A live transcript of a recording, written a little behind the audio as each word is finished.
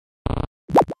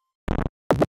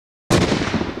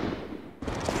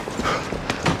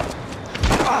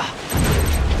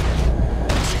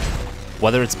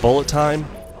Whether it's bullet time,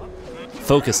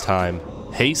 focus time,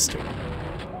 haste,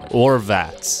 or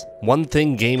VATS, one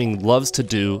thing gaming loves to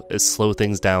do is slow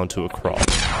things down to a crawl.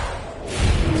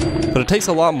 But it takes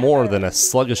a lot more than a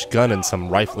sluggish gun and some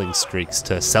rifling streaks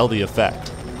to sell the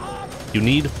effect. You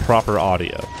need proper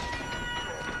audio.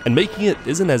 And making it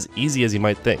isn't as easy as you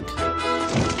might think.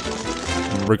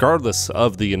 Regardless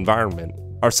of the environment,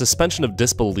 our suspension of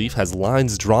disbelief has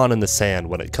lines drawn in the sand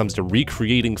when it comes to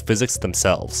recreating physics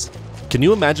themselves. Can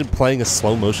you imagine playing a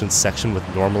slow motion section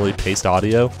with normally paced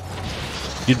audio?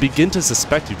 You'd begin to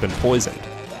suspect you've been poisoned.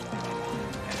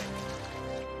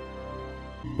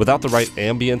 Without the right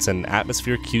ambience and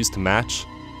atmosphere cues to match,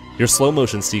 your slow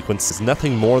motion sequence is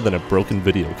nothing more than a broken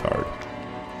video card.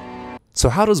 So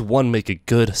how does one make a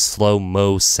good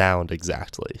slow-mo sound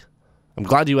exactly? I'm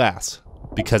glad you asked,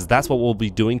 because that's what we'll be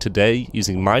doing today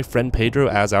using My Friend Pedro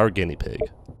as our guinea pig.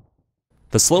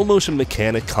 The slow motion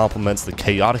mechanic complements the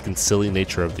chaotic and silly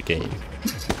nature of the game.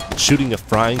 Shooting a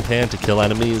frying pan to kill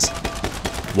enemies,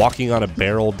 walking on a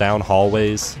barrel down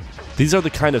hallways, these are the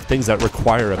kind of things that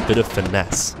require a bit of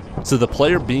finesse, so the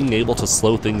player being able to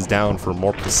slow things down for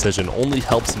more precision only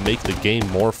helps make the game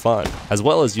more fun, as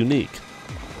well as unique.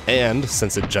 And,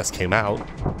 since it just came out,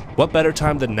 what better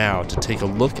time than now to take a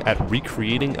look at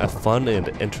recreating a fun and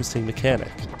interesting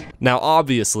mechanic. Now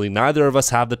obviously, neither of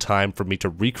us have the time for me to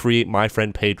recreate My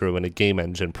Friend Pedro in a game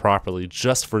engine properly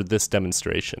just for this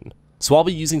demonstration. So I'll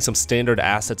be using some standard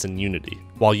assets in Unity,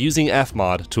 while using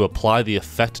FMOD to apply the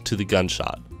effect to the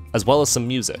gunshot, as well as some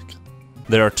music.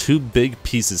 There are two big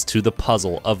pieces to the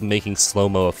puzzle of making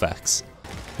slow-mo effects.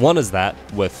 One is that,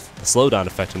 with the slowdown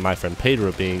effect in My Friend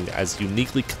Pedro being as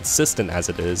uniquely consistent as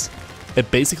it is, it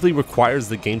basically requires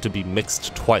the game to be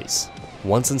mixed twice,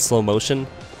 once in slow motion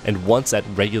and once at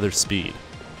regular speed.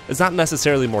 It's not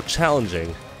necessarily more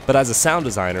challenging, but as a sound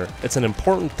designer, it's an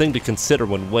important thing to consider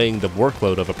when weighing the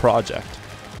workload of a project.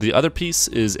 The other piece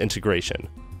is integration.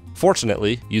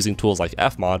 Fortunately, using tools like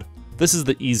FMOD, this is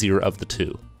the easier of the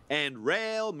two. And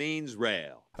rail means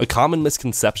rail. A common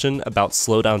misconception about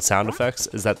slowdown sound effects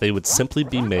is that they would simply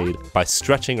be made by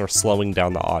stretching or slowing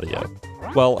down the audio.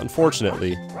 Well,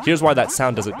 unfortunately, here's why that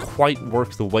sound doesn't quite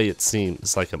work the way it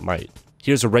seems like it might.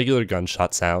 Here's a regular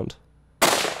gunshot sound,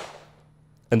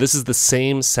 and this is the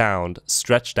same sound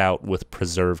stretched out with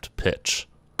preserved pitch.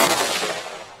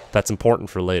 That's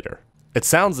important for later. It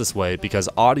sounds this way because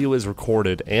audio is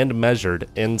recorded and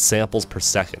measured in samples per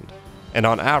second, and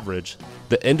on average,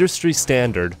 the industry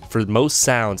standard for most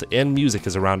sounds and music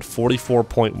is around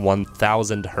 44.1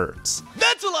 thousand hertz.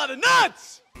 That's a lot of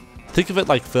nuts! Think of it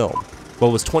like film.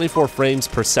 What was 24 frames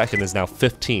per second is now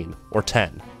 15 or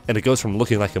 10, and it goes from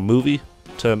looking like a movie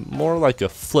to more like a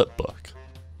flip book.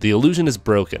 The illusion is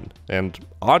broken, and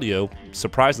audio,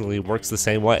 surprisingly, works the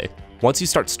same way. Once you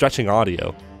start stretching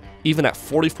audio, even at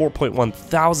 44.1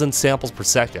 thousand samples per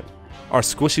second, our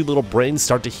squishy little brains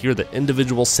start to hear the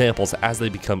individual samples as they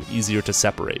become easier to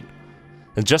separate.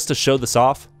 And just to show this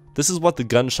off, this is what the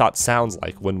gunshot sounds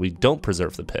like when we don't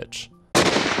preserve the pitch.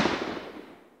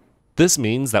 This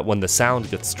means that when the sound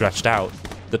gets stretched out,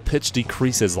 the pitch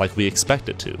decreases like we expect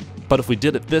it to. But if we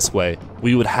did it this way,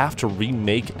 we would have to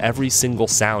remake every single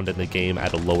sound in the game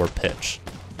at a lower pitch,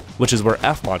 which is where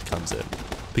FMOD comes in,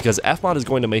 because FMOD is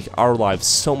going to make our lives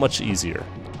so much easier.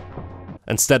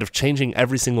 Instead of changing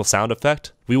every single sound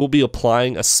effect, we will be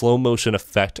applying a slow motion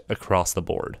effect across the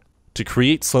board. To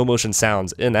create slow motion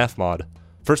sounds in FMOD,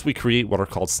 first we create what are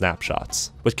called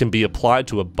snapshots, which can be applied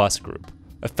to a bus group,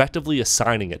 effectively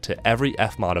assigning it to every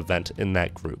FMOD event in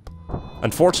that group.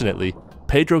 Unfortunately,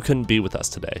 Pedro couldn't be with us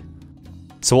today,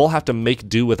 so we'll have to make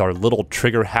do with our little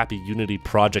trigger-happy Unity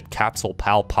project capsule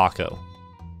pal Paco.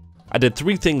 I did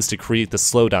three things to create the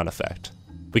slowdown effect.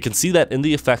 We can see that in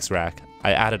the effects rack,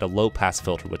 I added a low-pass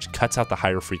filter which cuts out the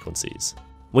higher frequencies,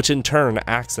 which in turn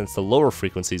accents the lower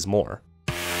frequencies more.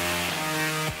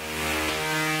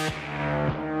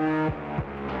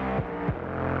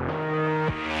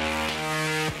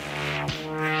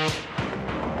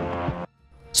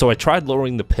 So I tried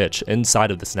lowering the pitch inside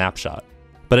of the snapshot,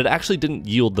 but it actually didn't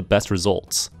yield the best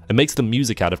results. It makes the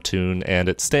music out of tune and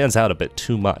it stands out a bit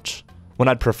too much, when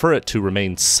I'd prefer it to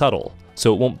remain subtle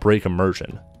so it won't break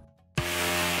immersion.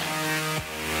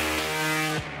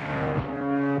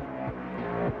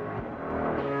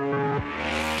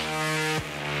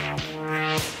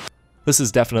 This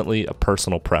is definitely a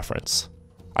personal preference.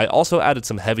 I also added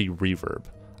some heavy reverb.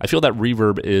 I feel that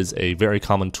reverb is a very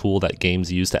common tool that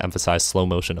games use to emphasize slow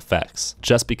motion effects,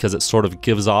 just because it sort of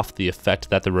gives off the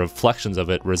effect that the reflections of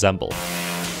it resemble.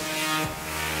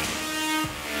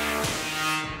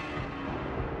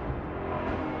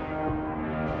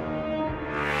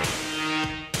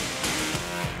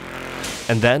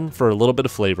 And then, for a little bit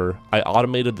of flavor, I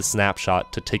automated the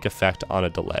snapshot to take effect on a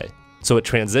delay. So it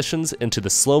transitions into the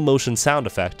slow motion sound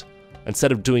effect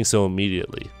instead of doing so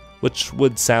immediately, which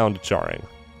would sound jarring.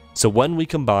 So when we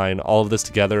combine all of this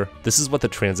together, this is what the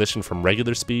transition from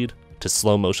regular speed to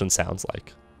slow motion sounds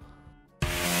like.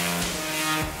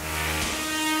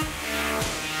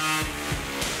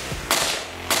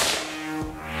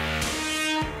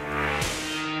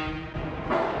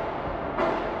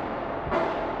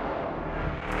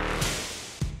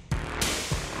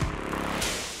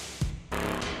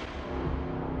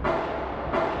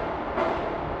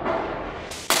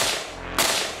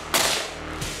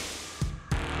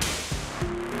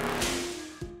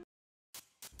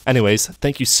 Anyways,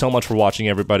 thank you so much for watching,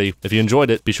 everybody. If you enjoyed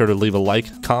it, be sure to leave a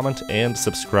like, comment, and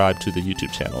subscribe to the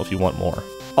YouTube channel if you want more.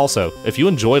 Also, if you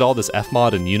enjoyed all this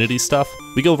FMOD and Unity stuff,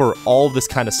 we go over all of this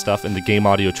kind of stuff in the game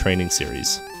audio training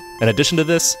series. In addition to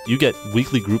this, you get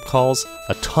weekly group calls,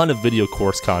 a ton of video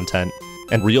course content,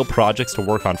 and real projects to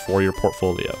work on for your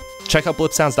portfolio. Check out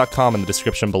blipsounds.com in the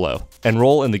description below.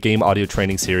 Enroll in the game audio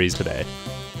training series today.